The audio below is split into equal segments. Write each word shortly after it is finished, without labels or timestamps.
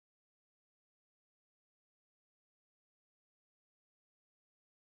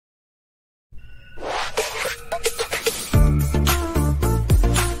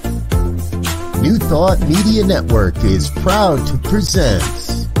Thought Media Network is proud to present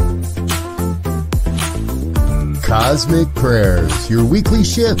Cosmic Prayers, your weekly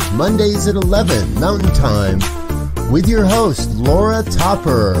shift, Mondays at 11 Mountain Time, with your host, Laura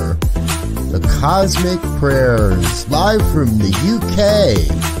Topper. The Cosmic Prayers, live from the UK.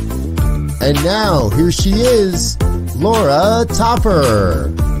 And now, here she is, Laura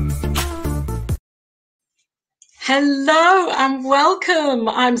Topper. Hello and welcome.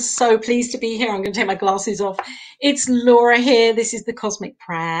 I'm so pleased to be here. I'm going to take my glasses off. It's Laura here. This is the Cosmic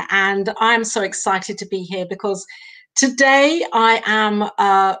Prayer, and I'm so excited to be here because today I am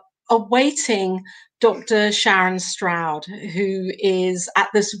awaiting Dr. Sharron Stroud, who is at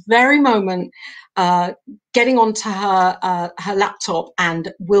this very moment getting onto her laptop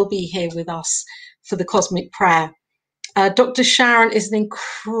and will be here with us for the Cosmic Prayer. Dr. Sharron is an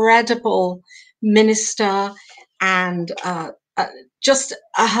incredible minister, and just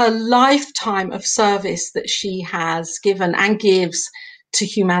her lifetime of service that she has given and gives to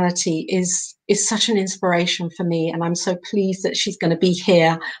humanity is such an inspiration for me. And I'm so pleased that she's going to be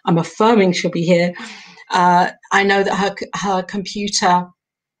here. I'm affirming she'll be here. I know that her computer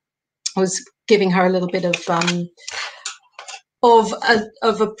was giving her a little bit of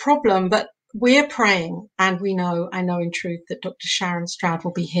a problem, but we're praying, and I know in truth that Dr. Sharron Stroud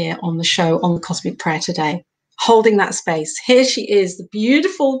will be here on the show, on the Cosmic Prayer today, holding that space. Here she is, the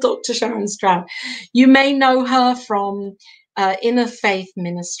beautiful Dr. Sharron Stroud. You may know her from Inner Faith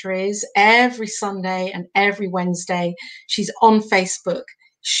Ministries. Every Sunday and every Wednesday, she's on Facebook,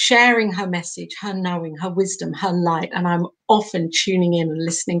 sharing her message, her knowing, her wisdom, her light. And I'm often tuning in and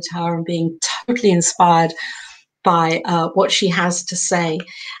listening to her and being totally inspired by what she has to say.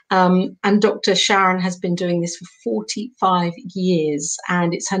 And Dr. Sharron has been doing this for 45 years,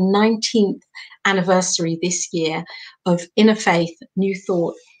 and it's her 19th anniversary this year of Inner Faith, New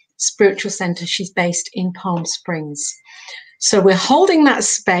Thought, Spiritual Center. She's based in Palm Springs. So we're holding that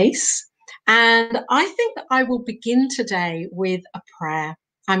space, and I think that I will begin today with a prayer.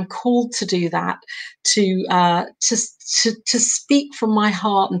 I'm called to do that, to speak from my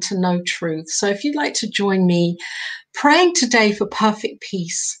heart and to know truth. So if you'd like to join me praying today for perfect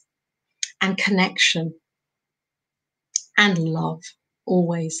peace and connection and love,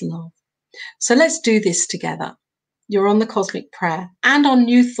 always love. So let's do this together. You're on the Cosmic Prayer and on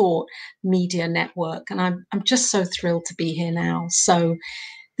New Thought Media Network, and I'm just so thrilled to be here now. So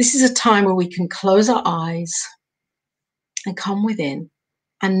this is a time where we can close our eyes and come within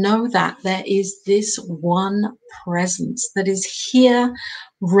and know that there is this one presence that is here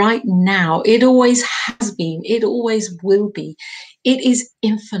right now. It always has been. It always will be. It is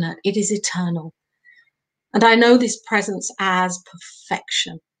infinite. It is eternal. And I know this presence as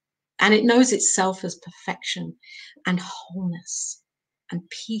perfection. And it knows itself as perfection and wholeness and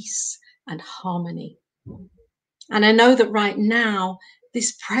peace and harmony. And I know that right now,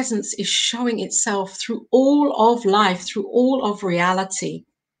 this presence is showing itself through all of life, through all of reality.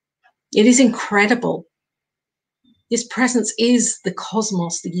 It is incredible. This presence is the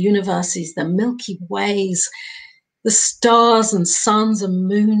cosmos, the universes, the Milky Ways, the stars and suns and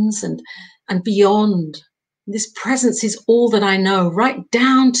moons and beyond. This presence is all that I know, right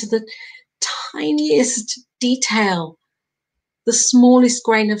down to the tiniest detail, the smallest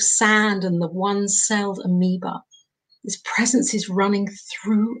grain of sand and the one-celled amoeba. This presence is running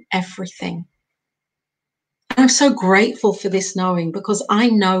through everything. I'm so grateful for this knowing, because I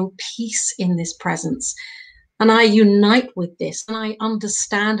know peace in this presence, and I unite with this, and I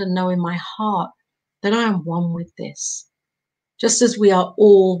understand and know in my heart that I am one with this, just as we are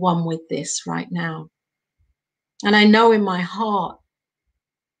all one with this right now. And I know in my heart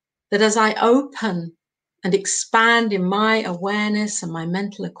that as I open and expand in my awareness and my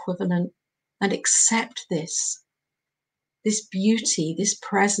mental equivalent and accept this beauty, this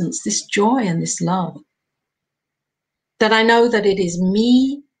presence, this joy and this love, that I know that it is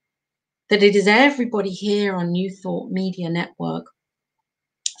me, that it is everybody here on New Thought Media Network,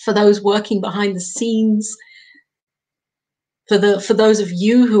 for those working behind the scenes, for those of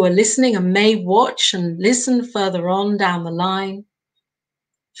you who are listening and may watch and listen further on down the line,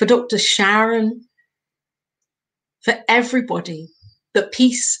 for Dr. Sharron, for everybody, that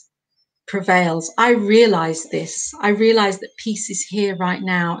peace prevails. I realize this. I realize that peace is here right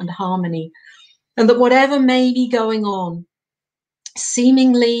now and harmony, and that whatever may be going on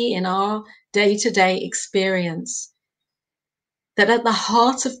seemingly in our day-to-day experience, that at the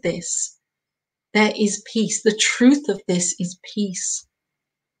heart of this, there is peace. The truth of this is peace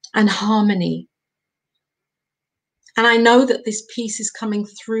and harmony. And I know that this peace is coming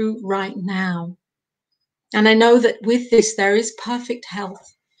through right now. And I know that with this, there is perfect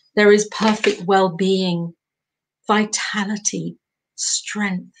health. There is perfect well-being, vitality,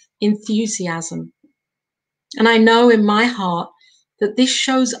 strength, enthusiasm. And I know in my heart that this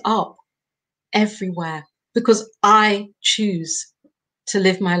shows up everywhere because I choose to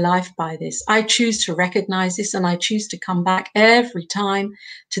live my life by this. I choose to recognize this, and I choose to come back every time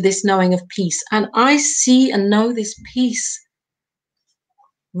to this knowing of peace. And I see and know this peace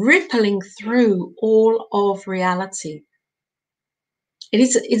rippling through all of reality.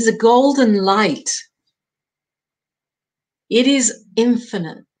 It's a golden light. It is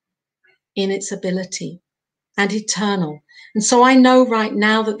infinite in its ability and eternal. And so I know right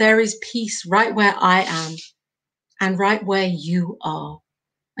now that there is peace right where I am and right where you are.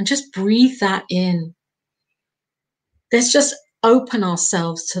 And just breathe that in. Let's just open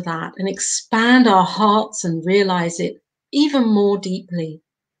ourselves to that and expand our hearts and realize it even more deeply.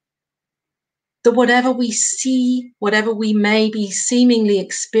 That whatever we see, whatever we may be seemingly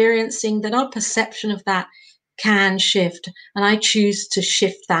experiencing, that our perception of that can shift. And I choose to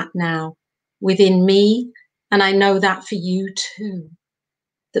shift that now within me. And I know that for you too,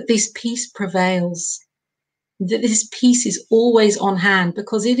 that this peace prevails, that this peace is always on hand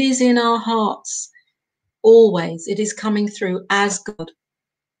because it is in our hearts. Always, it is coming through as God.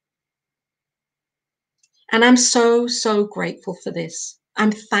 And I'm so, so grateful for this.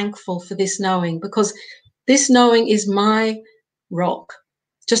 I'm thankful for this knowing because this knowing is my rock,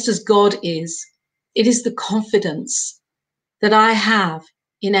 just as God is. It is the confidence that I have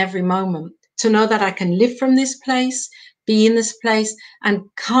in every moment to know that I can live from this place, be in this place, and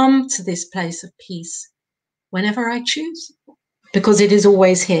come to this place of peace whenever I choose, because it is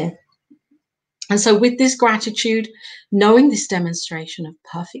always here. And so with this gratitude, knowing this demonstration of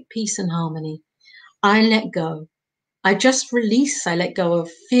perfect peace and harmony, I let go. I just release. I let go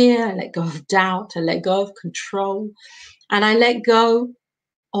of fear. I let go of doubt. I let go of control. And I let go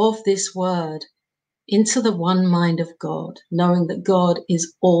of this word into the one mind of God, knowing that God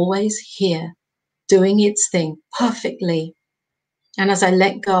is always here, doing its thing perfectly. And as I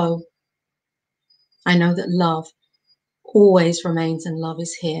let go, I know that love always remains and love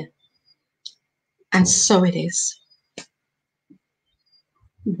is here. And so it is.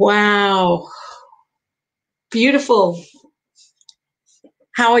 Wow. Beautiful.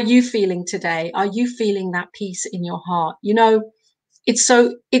 How are you feeling today? Are you feeling that peace in your heart? You know,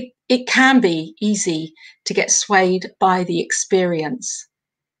 it can be easy to get swayed by the experience.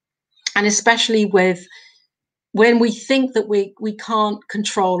 And especially when we think that we can't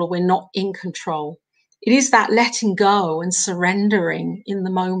control or we're not in control. It is that letting go and surrendering in the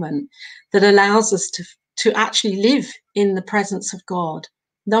moment that allows us to actually live in the presence of God,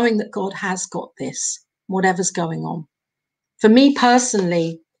 knowing that God has got this, whatever's going on. For me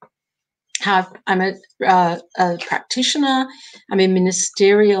personally, I'm a practitioner. I'm in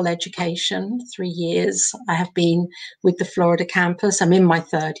ministerial education, 3 years. I have been with the Florida campus. I'm in my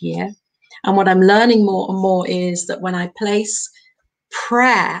 3rd year. And what I'm learning more and more is that when I place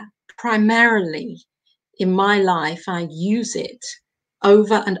prayer primarily in my life, I use it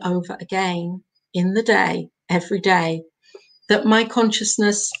over and over again in the day, every day, that my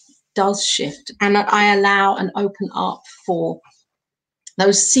consciousness does shift and that I allow and open up for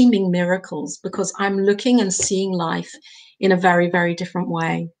those seeming miracles because I'm looking and seeing life in a very, very different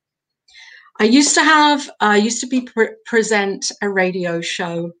way. I used to present a radio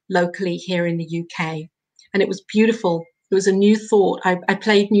show locally here in the UK, and it was beautiful. It was a New Thought. I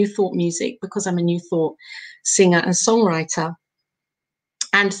played New Thought music because I'm a New Thought singer and songwriter.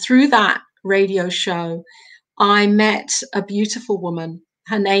 And through that radio show, I met a beautiful woman.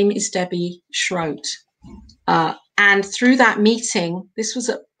 Her name is Debbie Stroud. And through that meeting, this was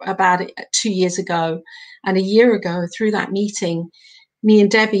about 2 years ago, and a year ago, through that meeting, me and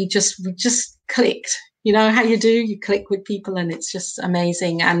Debbie we just clicked. You know how you do? You click with people, and it's just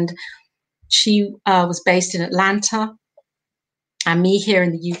amazing. And she was based in Atlanta, and me here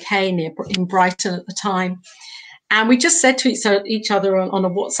in the UK, in Brighton at the time. And we just said to each other on a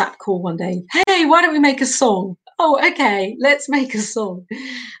WhatsApp call one day, "Hey, why don't we make a song?" "Oh, okay, let's make a song."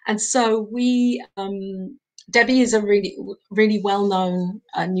 And so we. Debbie is a really, really well-known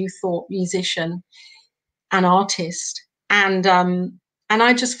New Thought musician and artist, and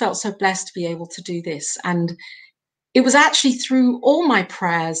I just felt so blessed to be able to do this. And it was actually through all my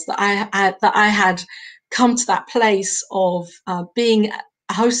prayers that I had come to that place of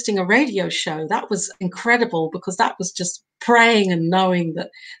hosting a radio show. That was incredible because that was just praying and knowing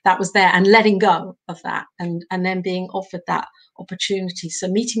that was there and letting go of that, and then being offered that opportunity. So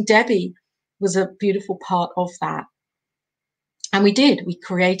meeting Debbie was a beautiful part of that. And we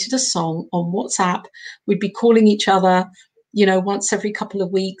created a song on WhatsApp. We'd be calling each other once every couple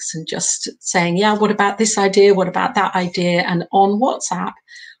of weeks and just saying, yeah, what about this idea? What about that idea? And on WhatsApp,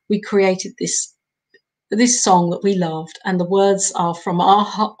 we created this song that we loved, and the words are from our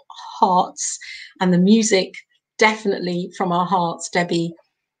hearts, and the music definitely from our hearts. Debbie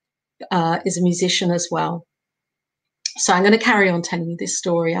is a musician as well. So I'm going to carry on telling you this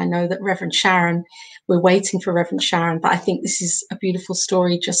story. I know that Reverend Sharron, we're waiting for Reverend Sharron, but I think this is a beautiful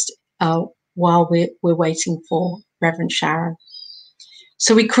story just while we're waiting for Reverend Sharron.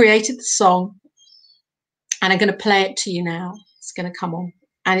 So we created the song, and I'm going to play it to you now. It's going to come on.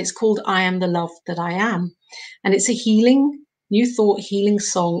 And it's called I Am the Love That I Am. And it's a healing, new thought healing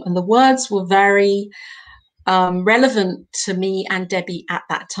song. And the words were very relevant to me and Debbie at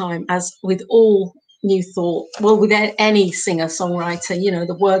that time, as with all new thought, well, with any singer-songwriter,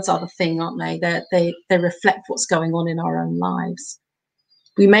 the words are the thing, aren't they? They reflect what's going on in our own lives.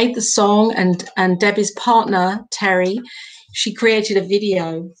 We made the song, and Debbie's partner, Terry, she created a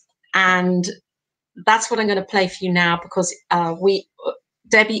video, and that's what I'm going to play for you now, because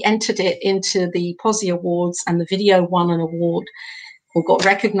Debbie entered it into the Posy Awards, and the video won an award, or got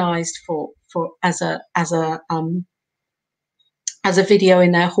recognized for as a video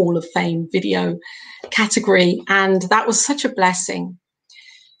in their Hall of Fame video category, and that was such a blessing.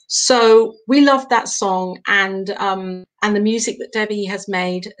 So we loved that song, and the music that Debbie has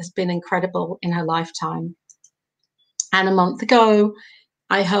made has been incredible in her lifetime. And a month ago,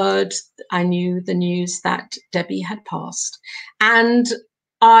 I knew the news that Debbie had passed, and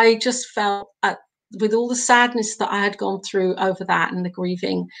I just felt, with all the sadness that I had gone through over that and the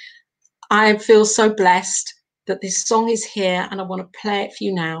grieving, I feel so blessed that this song is here, and I want to play it for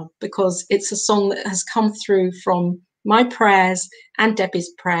you now, because it's a song that has come through from my prayers and Debbie's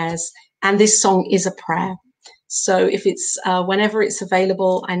prayers, and this song is a prayer. So if it's whenever it's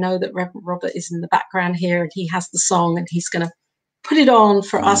available, I know that Reverend Robert is in the background here, and he has the song, and he's going to put it on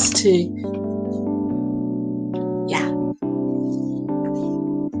for us to, yeah.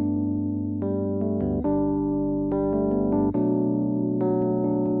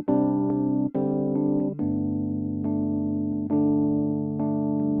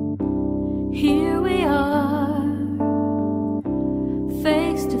 Here we are,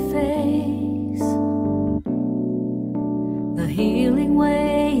 face to face. The healing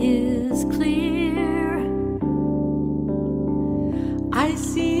way is clear. I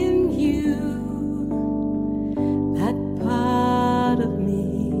see in you that part of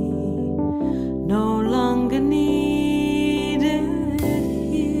me no longer needed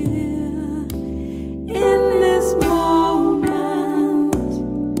here. In this moment,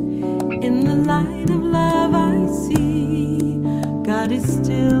 in the light of love I see, God is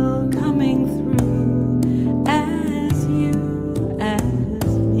still coming through as you, as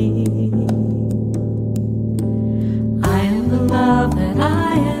me. I am the love that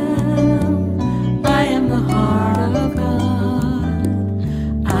I am. I am the heart of God.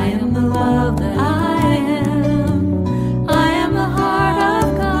 I am the love that I am. I am the heart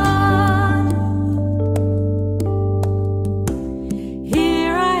of God.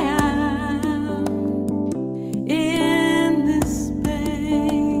 Here I am in this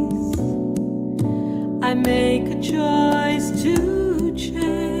space. I make a choice to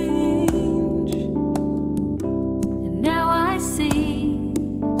change, and now I see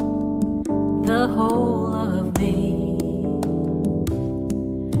the whole of me,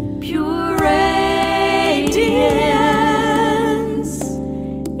 pure radiance.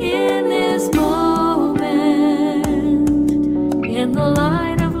 In this moment, in the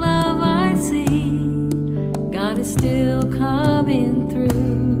light of love I see, God is still coming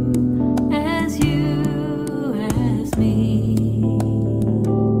through as you, as me.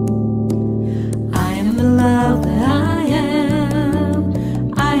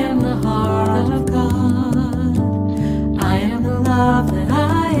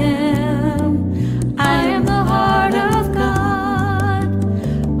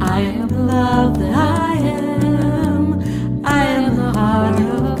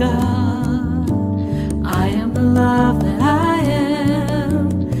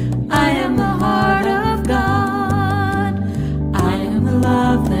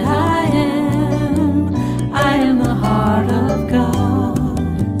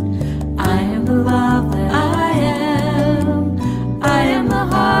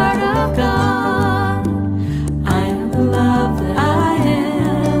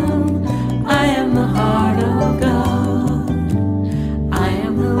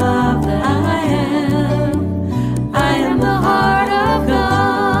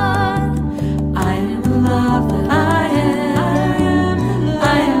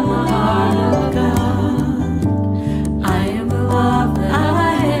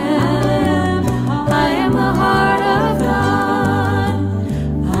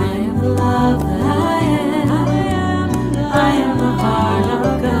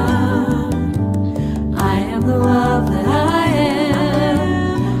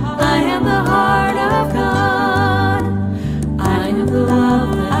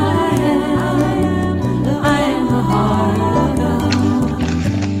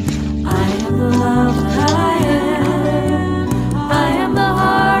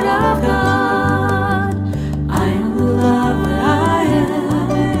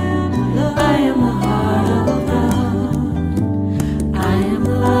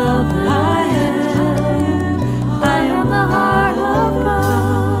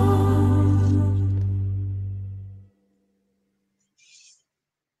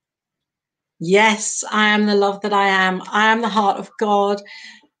 Yes, I am the love that I am. I am the heart of God,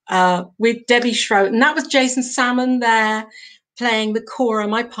 with Debbie Stroud. And that was Jason Salmon there playing the kora,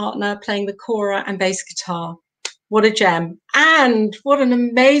 my partner playing the kora and bass guitar. What a gem. And what an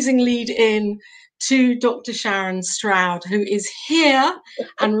amazing lead in to Dr. Sharron Stroud, who is here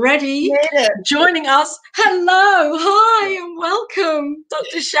and ready, joining us. Hello, hi, and welcome,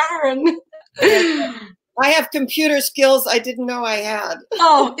 Dr. Sharron. I have computer skills I didn't know I had.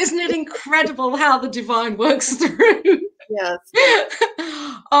 Oh, isn't it incredible how the divine works through? Yes.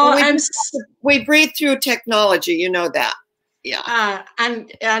 Oh, we breathe through technology, you know that. Yeah.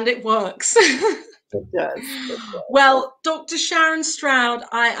 And it works. It does. Well, Dr. Sharron Stroud,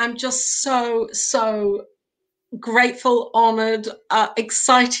 I'm just so grateful, honored,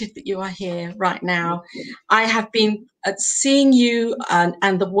 excited that you are here right now. I have been seeing you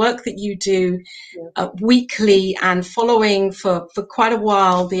and the work that you do weekly and following for quite a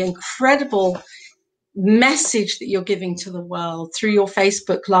while, the incredible message that you're giving to the world through your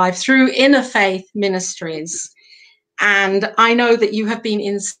Facebook Live, through Inner Faith Ministries. And I know that you have been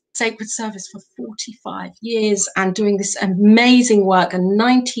in sacred service for 45 years and doing this amazing work, and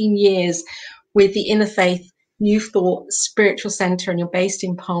 19 years with the Inner Faith New Thought Spiritual Center, and you're based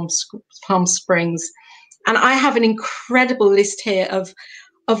in Palm Springs. And I have an incredible list here of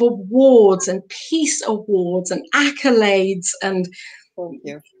awards and peace awards and accolades and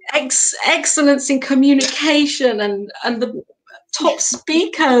excellence in communication and the top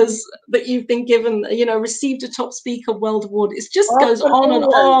speakers that you've been given, received a top speaker world award. It just goes on and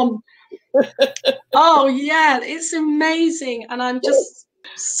on. Oh yeah, it's amazing. And I'm just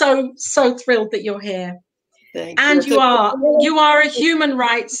so thrilled that you're here. Thank you are a human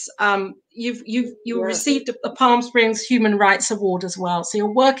rights, you received a Palm Springs Human Rights Award as well. So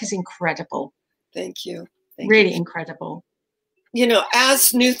your work is incredible. Thank you. Really incredible.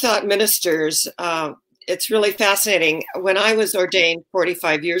 As New Thought ministers, it's really fascinating. When I was ordained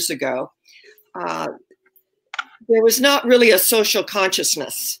 45 years ago, there was not really a social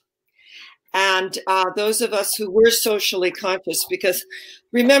consciousness. And those of us who were socially conscious, because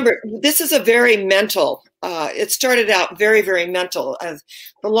remember, this is a very mental, it started out very, very mental.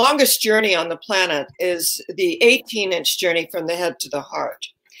 The longest journey on the planet is the 18-inch journey from the head to the heart.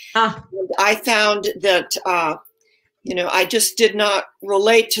 I found that I just did not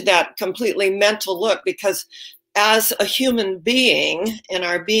relate to that completely mental look, because as a human being in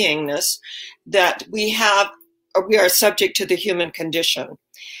our beingness, that we are subject to the human condition.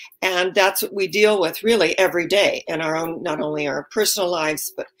 And that's what we deal with really every day in our own, not only our personal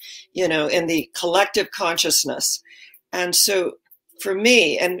lives, but, in the collective consciousness. And so for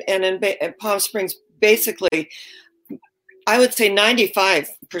me, and in Palm Springs, basically, I would say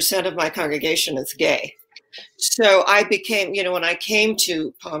 95% of my congregation is gay. So I became, when I came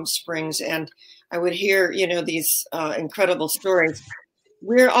to Palm Springs and I would hear, these incredible stories,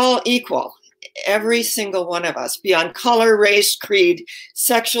 we're all equal. Every single one of us, beyond color, race, creed,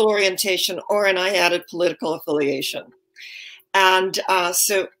 sexual orientation, or, and I added, political affiliation. And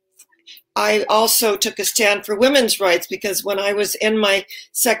so I also took a stand for women's rights, because when I was in my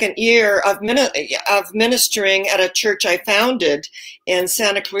second year of ministering at a church I founded in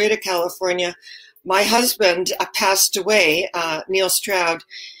Santa Clarita, California, my husband passed away, Neil Stroud,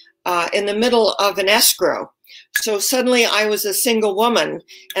 in the middle of an escrow. So suddenly I was a single woman,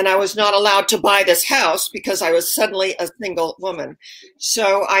 and I was not allowed to buy this house because I was suddenly a single woman.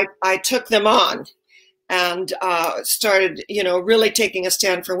 So I took them on and started, really taking a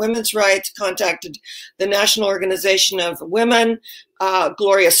stand for women's rights, contacted the National Organization of Women.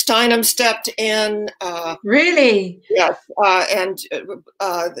 Gloria Steinem stepped in. Really? Yes. And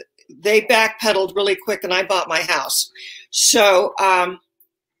they backpedaled really quick, and I bought my house. So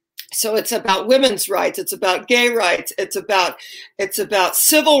it's about women's rights. It's about gay rights. It's about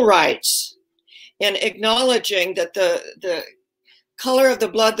civil rights, and acknowledging that the color of the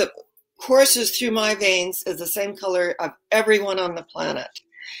blood that courses through my veins is the same color of everyone on the planet.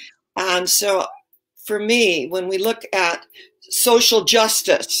 And so for me, when we look at social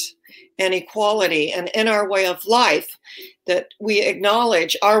justice and equality and in our way of life, that we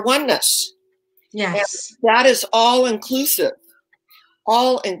acknowledge our oneness. Yes. And that is all inclusive.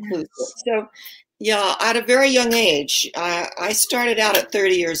 All inclusive. So, yeah, at a very young age, I started out at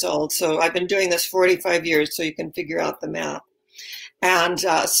 30 years old. So I've been doing this 45 years, so you can figure out the math. And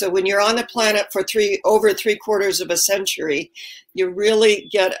so when you're on the planet for over 3/4 of a century, you really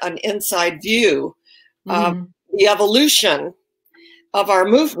get an inside view of the evolution of our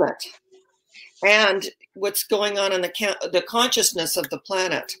movement and what's going on in the consciousness of the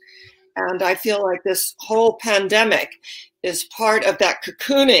planet. And I feel like this whole pandemic is part of that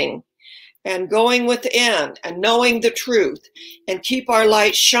cocooning and going within and knowing the truth and keep our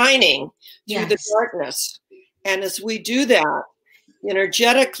light shining through the darkness. And as we do that,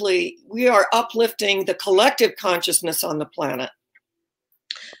 energetically, we are uplifting the collective consciousness on the planet.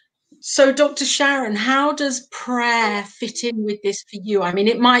 So, Dr. Sharron, how does prayer fit in with this for you? I mean,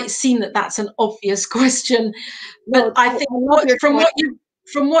 it might seem that that's an obvious question, but I think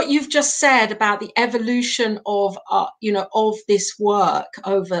from what you've just said about the evolution of of this work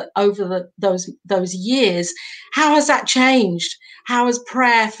over those years, how has that changed? How has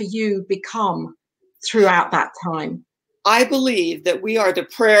prayer for you become throughout that time? I believe that we are the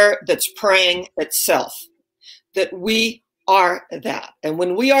prayer that's praying itself, that we are that. And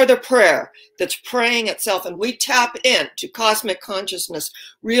when we are the prayer that's praying itself and we tap into cosmic consciousness,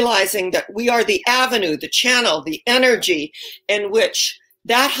 realizing that we are the avenue, the channel, the energy in which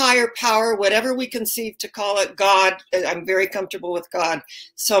that higher power, whatever we conceive to call it, God, I'm very comfortable with God,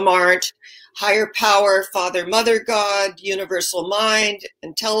 some aren't, higher power, Father, Mother, God, universal mind,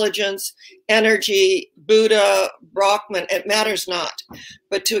 intelligence, energy, Buddha, Brahman, it matters not.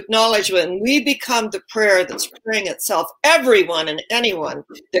 But to acknowledge when we become the prayer that's praying itself, everyone and anyone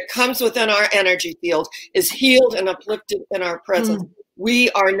that comes within our energy field is healed and uplifted in our presence.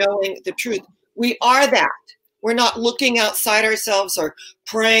 We are knowing the truth. We are that. We're not looking outside ourselves or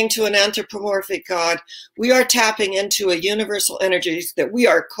praying to an anthropomorphic God. We are tapping into a universal energy that we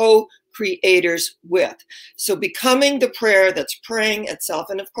are co-creators with. So becoming the prayer that's praying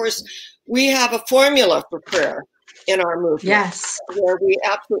itself. And of course, we have a formula for prayer in our movement. Yes. Where we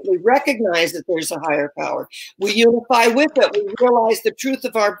absolutely recognize that there's a higher power. We unify with it. We realize the truth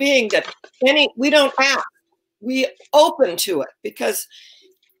of our being, that we don't act. We open to it because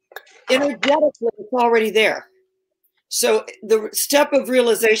energetically it's already there. So the step of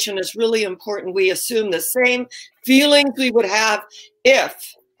realization is really important. We assume the same feelings we would have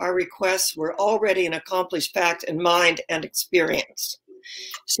if our requests were already an accomplished fact in mind and experience.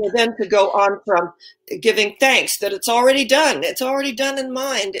 So then to go on from giving thanks that it's already done in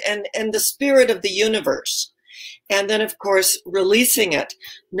mind and the spirit of the universe. And then, of course, releasing it,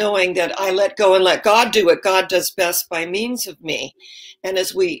 knowing that I let go and let God do what God does best by means of me. And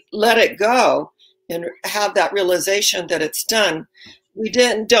as we let it go and have that realization that it's done, we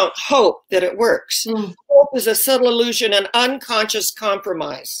don't hope that it works. Hope is a subtle illusion and unconscious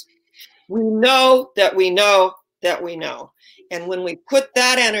compromise. We know that we know that we know. And when we put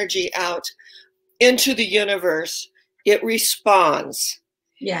that energy out into the universe, it responds.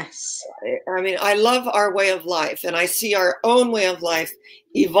 Yes. I mean, I love our way of life, and I see our own way of life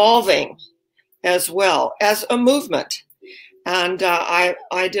evolving as well as a movement. And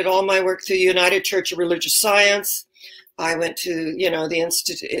I did all my work through United Church of Religious Science. I went to, the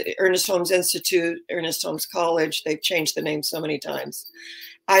Institute, Ernest Holmes Institute, Ernest Holmes College. They've changed the name so many times.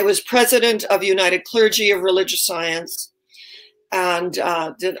 I was president of United Clergy of Religious Science and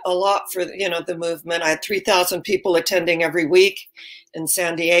did a lot for, the movement. I had 3,000 people attending every week in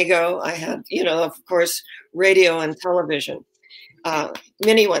San Diego. I had, of course, radio and television.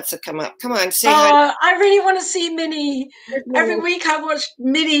 Minnie wants to come up. Come on, say hi. I really want to see Minnie. Every week I watch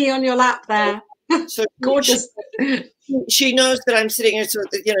Minnie on your lap there. So gorgeous. She knows that I'm sitting here, so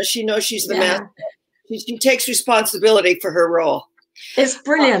she knows she's the master. She takes responsibility for her role. It's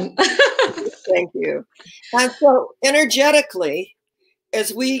brilliant. Thank you. And so energetically,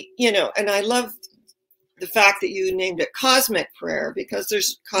 as we, and I love the fact that you named it cosmic prayer, because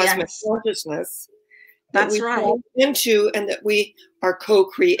there's cosmic consciousness. That's right. Into and that we are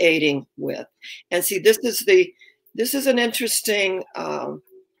co-creating with. And see, this is an interesting,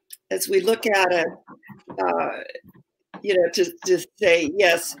 as we look at it, to say,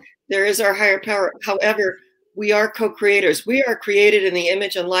 yes, there is our higher power. However, we are co-creators. We are created in the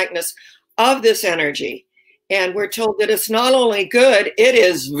image and likeness of this energy. And we're told that it's not only good, it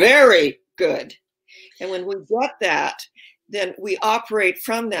is very good. And when we get that, then we operate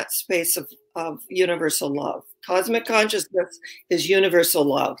from that space of universal love. Cosmic consciousness is universal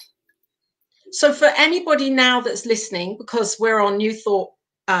love. So for anybody now that's listening, because we're on New Thought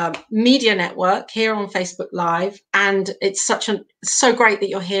Media Network here on Facebook Live, and it's so great that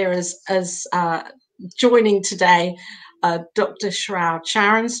you're here as joining today, Dr.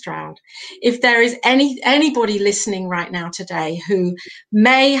 Sharron Stroud. If there is anybody listening right now today who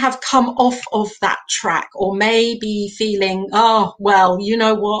may have come off of that track or may be feeling, oh, well, you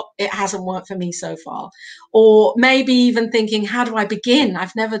know what, it hasn't worked for me so far, or maybe even thinking, how do I begin?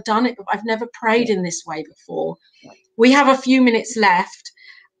 I've never done it. I've never prayed in this way before. We have a few minutes left.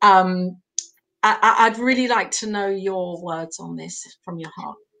 I'd really like to know your words on this from your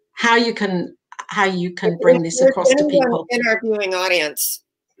heart, how you can bring this across to people. In our viewing audience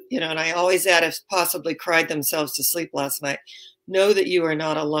and I always add, if possibly cried themselves to sleep last night, know that you are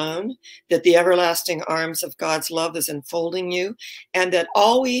not alone, that the everlasting arms of God's love is enfolding you, and that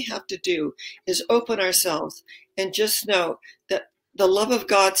all we have to do is open ourselves and just know that the love of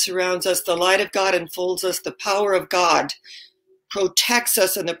God surrounds us, the light of God enfolds us, the power of God protects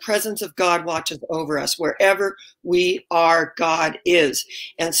us, and the presence of God watches over us. Wherever we are, God is.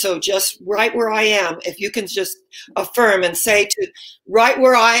 And so just right where I am, if you can just affirm and say to right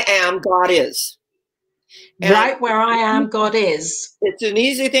where I am, God is. And right where I am, God is. It's an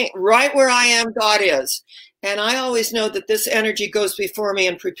easy thing. Right where I am, God is. And I always know that this energy goes before me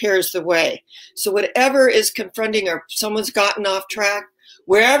and prepares the way. So whatever is confronting, or someone's gotten off track,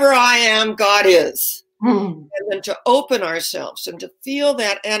 wherever I am, God is. And then to open ourselves and to feel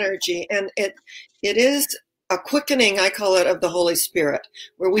that energy. And it is a quickening, I call it, of the Holy Spirit,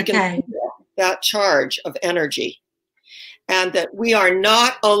 where we can feel that charge of energy, and that we are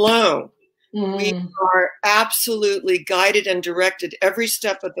not alone. We are absolutely guided and directed every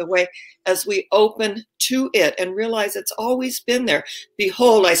step of the way as we open to it and realize it's always been there.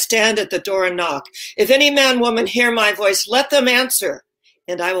 Behold, I stand at the door and knock. If any man, woman hear my voice, let them answer,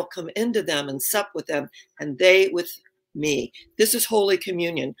 and I will come into them and sup with them, and they with me. This is Holy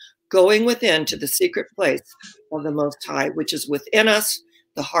Communion, going within to the secret place of the Most High, which is within us.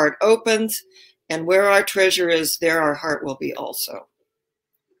 The heart opens, and where our treasure is, there our heart will be also.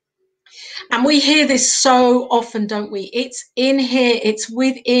 And we hear this so often, don't we? It's in here, it's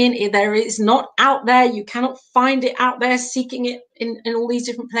within. There is not out there. You cannot find it out there, seeking it in all these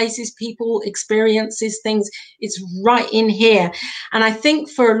different places, people, experiences, things. It's right in here. And I think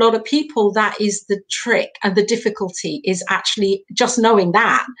for a lot of people, that is the trick, and the difficulty is actually just knowing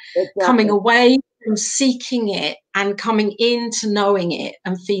that, coming away from seeking it and coming into knowing it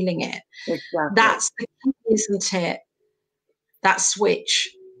and feeling it. That's the key, isn't it? That switch.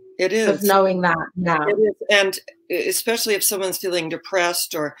 It is. Of knowing that now. It is. And especially if someone's feeling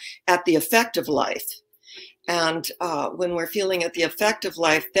depressed or at the effect of life. And when we're feeling at the effect of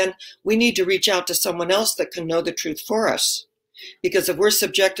life, then we need to reach out to someone else that can know the truth for us. Because if we're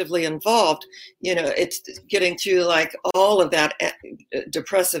subjectively involved, it's getting through like all of that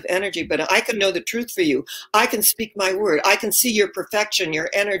depressive energy. But I can know the truth for you. I can speak my word. I can see your perfection, your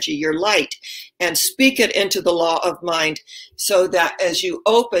energy, your light, and speak it into the law of mind, so that as you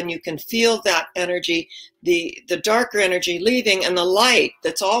open, you can feel that energy, the darker energy leaving, and the light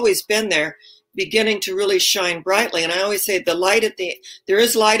that's always been there beginning to really shine brightly. And I always say there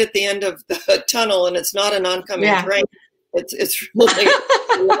is light at the end of the tunnel, and it's not an oncoming train. It's really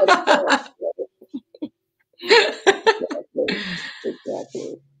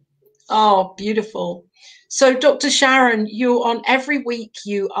exactly. Oh, beautiful. So Dr. Sharron, every week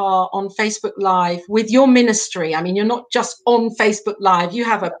you are on Facebook Live with your ministry. I mean, you're not just on Facebook Live. You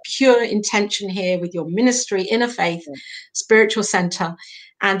have a pure intention here with your ministry, Inner Faith Spiritual Center.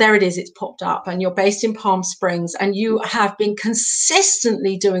 And there it is, it's popped up. And you're based in Palm Springs, and you have been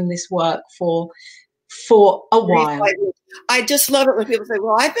consistently doing this work for a while. I just love it when people say,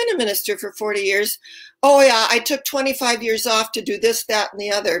 well, I've been a minister for 40 years. Oh, yeah, I took 25 years off to do this, that, and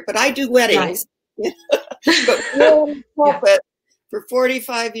the other. But I do weddings. Right. But we're in pulpit for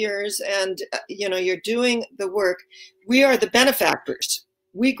 45 years, and, you're doing the work. We are the benefactors.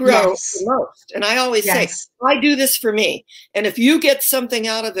 We grow the most. And I always say, I do this for me. And if you get something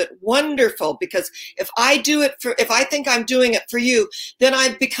out of it, wonderful. Because if I think I'm doing it for you, then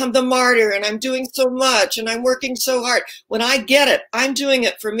I become the martyr, and I'm doing so much, and I'm working so hard. When I get it, I'm doing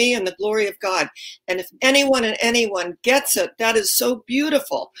it for me and the glory of God. And if anyone gets it, that is so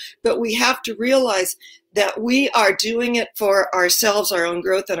beautiful. But we have to realize that we are doing it for ourselves, our own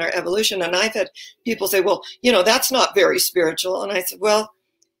growth and our evolution. And I've had people say, well, that's not very spiritual. And I said, well,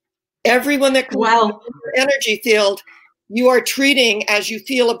 everyone that comes into your energy field, you are treating as you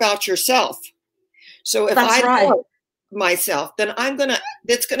feel about yourself. So if love myself, then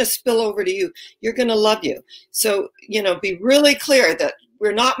it's going to spill over to you. You're going to love you. So, be really clear that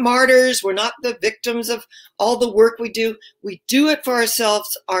we're not martyrs. We're not the victims of all the work we do. We do it for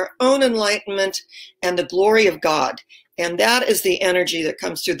ourselves, our own enlightenment, and the glory of God. And that is the energy that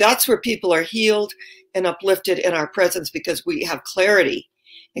comes through. That's where people are healed and uplifted in our presence, because we have clarity.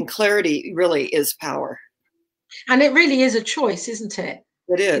 And clarity really is power. And it really is a choice, isn't it?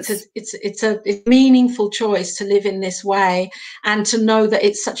 It is. It's a meaningful choice to live in this way, and to know that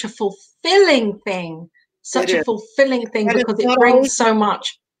it's such a fulfilling thing. Because it brings so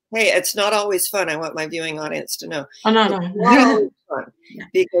much. Hey, it's not always fun. I want my viewing audience to know. Oh, no. It's not always fun,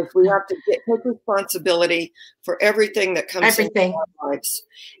 because we have to take responsibility for everything that comes into our lives.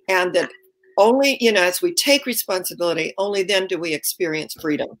 And that only, as we take responsibility, only then do we experience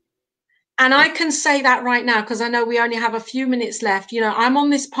freedom. And I can say that right now, because I know we only have a few minutes left. I'm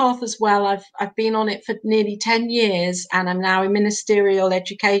on this path as well. I've been on it for nearly 10 years, and I'm now in ministerial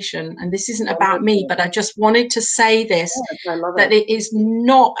education. And this isn't about me, but I just wanted to say this, that it is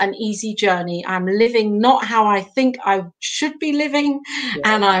not an easy journey. I'm living not how I think I should be living,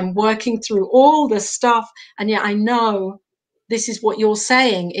 and I'm working through all the stuff. And yet I know this is what you're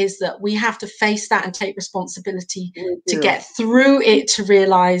saying, is that we have to face that and take responsibility to get through it, to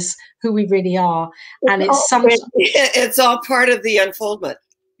realize who we really are. And it's all part of the unfoldment.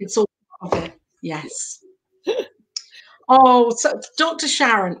 It's all part of it. Yes. Oh, so Dr.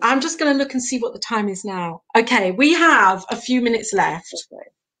 Sharron, I'm just going to look and see what the time is now. Okay, we have a few minutes left. Okay.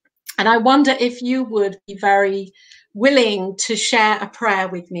 And I wonder if you would be very willing to share a prayer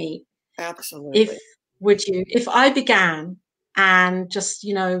with me. Absolutely. If I began and just,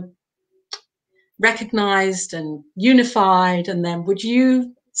 recognized and unified, and then would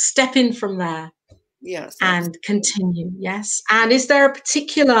you step in from there? Yes. And continue? Yes. And is there a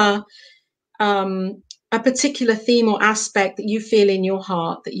particular theme or aspect that you feel in your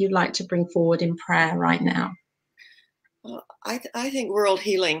heart that you'd like to bring forward in prayer right now? I think world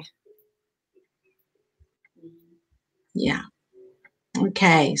healing. Yeah.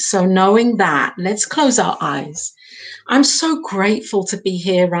 Okay, so knowing that, let's close our eyes. I'm so grateful to be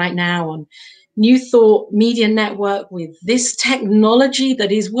here right now on New Thought Media Network with this technology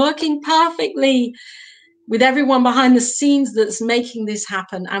that is working perfectly, with everyone behind the scenes that's making this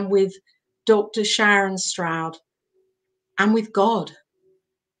happen, and with Dr. Sharron Stroud, and with God,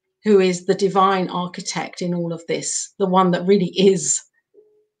 who is the divine architect in all of this, the one that really is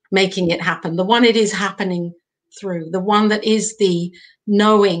making it happen, the one it is happening through, the one that is the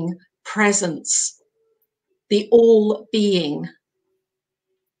knowing presence, the all-being.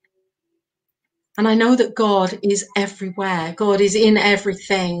 And I know that God is everywhere. God is in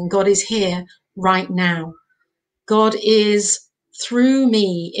everything. God is here right now. God is through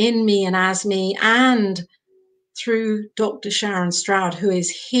me, in me, and as me, and through Dr. Sharron Stroud, who is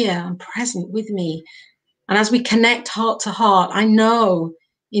here and present with me. And as we connect heart to heart, I know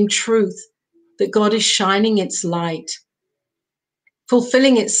in truth that God is shining its light,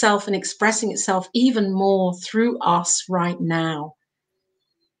 fulfilling itself and expressing itself even more through us right now.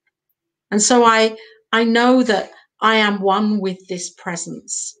 And so I know that I am one with this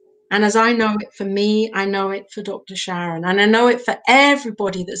presence. And as I know it for me, I know it for Dr. Sharron, and I know it for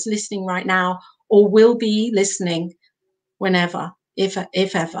everybody that's listening right now or will be listening whenever, if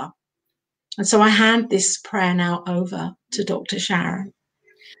ever. And so I hand this prayer now over to Dr. Sharron.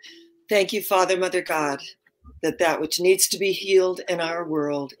 Thank you, Father, Mother God, that which needs to be healed in our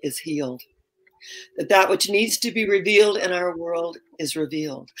world is healed. That which needs to be revealed in our world is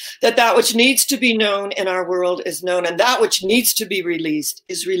revealed. That which needs to be known in our world is known. And that which needs to be released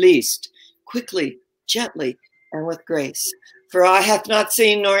is released quickly, gently, and with grace. For eye hath not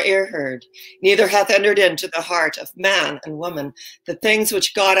seen nor ear heard, neither hath entered into the heart of man and woman the things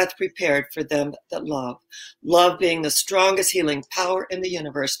which God hath prepared for them that love. Love being the strongest healing power in the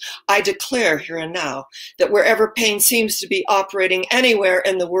universe. I declare here and now that wherever pain seems to be operating anywhere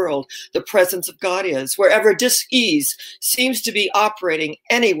in the world, the presence of God is. Wherever dis-ease seems to be operating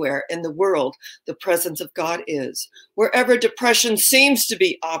anywhere in the world, the presence of God is. Wherever depression seems to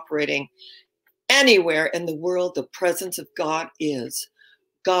be operating anywhere in the world, the presence of God is.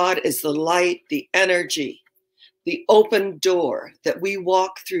 God is the light, the energy, the open door that we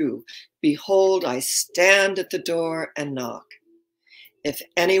walk through. Behold, I stand at the door and knock. If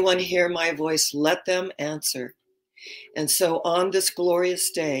anyone hear my voice, let them answer. And so on this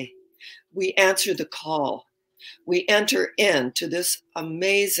glorious day, we answer the call. We enter into this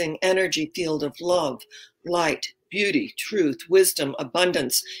amazing energy field of love, light, beauty, truth, wisdom,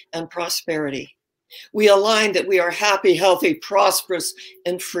 abundance, and prosperity. We align that we are happy, healthy, prosperous,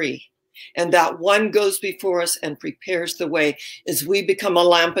 and free. And that one goes before us and prepares the way as we become a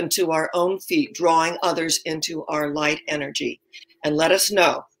lamp unto our own feet, drawing others into our light energy. And let us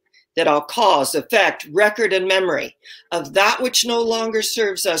know that our cause, effect, record, and memory of that which no longer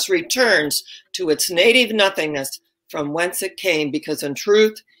serves us returns to its native nothingness from whence it came, because in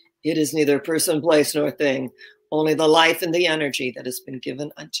truth, it is neither person, place, nor thing, only the life and the energy that has been given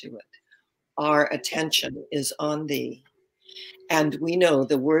unto it. Our attention is on thee. And we know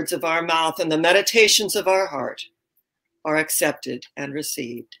the words of our mouth and the meditations of our heart are accepted and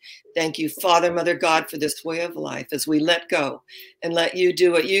received. Thank you, Father, Mother God, for this way of life as we let go and let you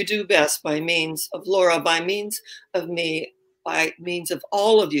do what you do best by means of Laura, by means of me, by means of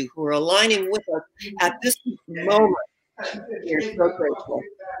all of you who are aligning with us at this moment We are so grateful.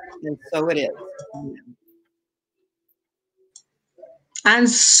 And so it is. And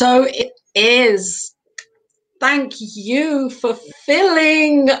so it is. Thank you for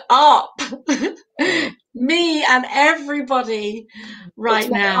filling up me and everybody right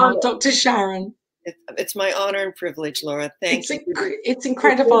now, honor. Dr. Sharron. It's my honor and privilege, Laura. Thank you. It's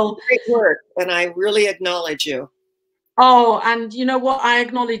incredible. Great work, and I really acknowledge you. Oh, and you know what? I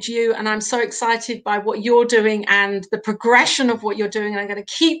acknowledge you, and I'm so excited by what you're doing and the progression of what you're doing. And I'm going to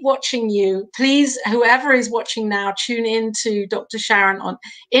keep watching you. Please, whoever is watching now, tune in to Dr. Sharron on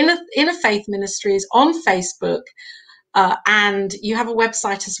Inner Faith Ministries on Facebook. And you have a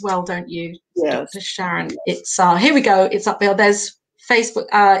website as well, don't you, yes. Dr. Sharron? It's here we go. It's up there. There's Facebook,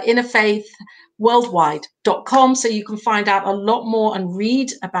 interfaithworldwide.com, so you can find out a lot more and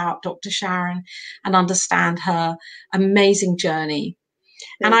read about Dr. Sharron and understand her amazing journey.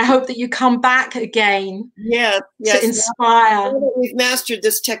 And I hope that you come back again to inspire. Now that we've mastered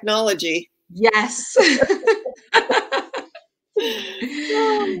this technology. Yes.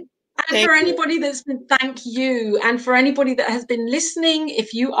 And for anybody that's been, thank you. And for anybody that has been listening,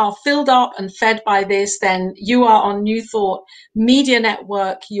 if you are filled up and fed by this, then you are on New Thought Media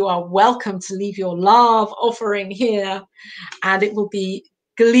Network. You are welcome to leave your love offering here, and it will be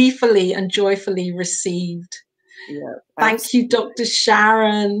gleefully and joyfully received. Yeah, thank you, Dr.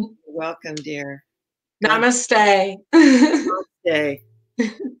 Sharron. You're welcome, dear. Namaste. Namaste.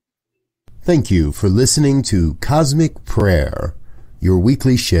 Thank you for listening to Cosmic Prayer, your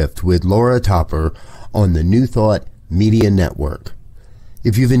weekly shift with Laura Topper on the New Thought Media Network.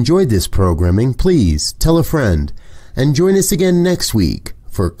 If you've enjoyed this programming, please tell a friend and join us again next week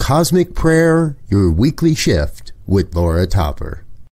for Cosmic Prayer, your weekly shift with Laura Topper.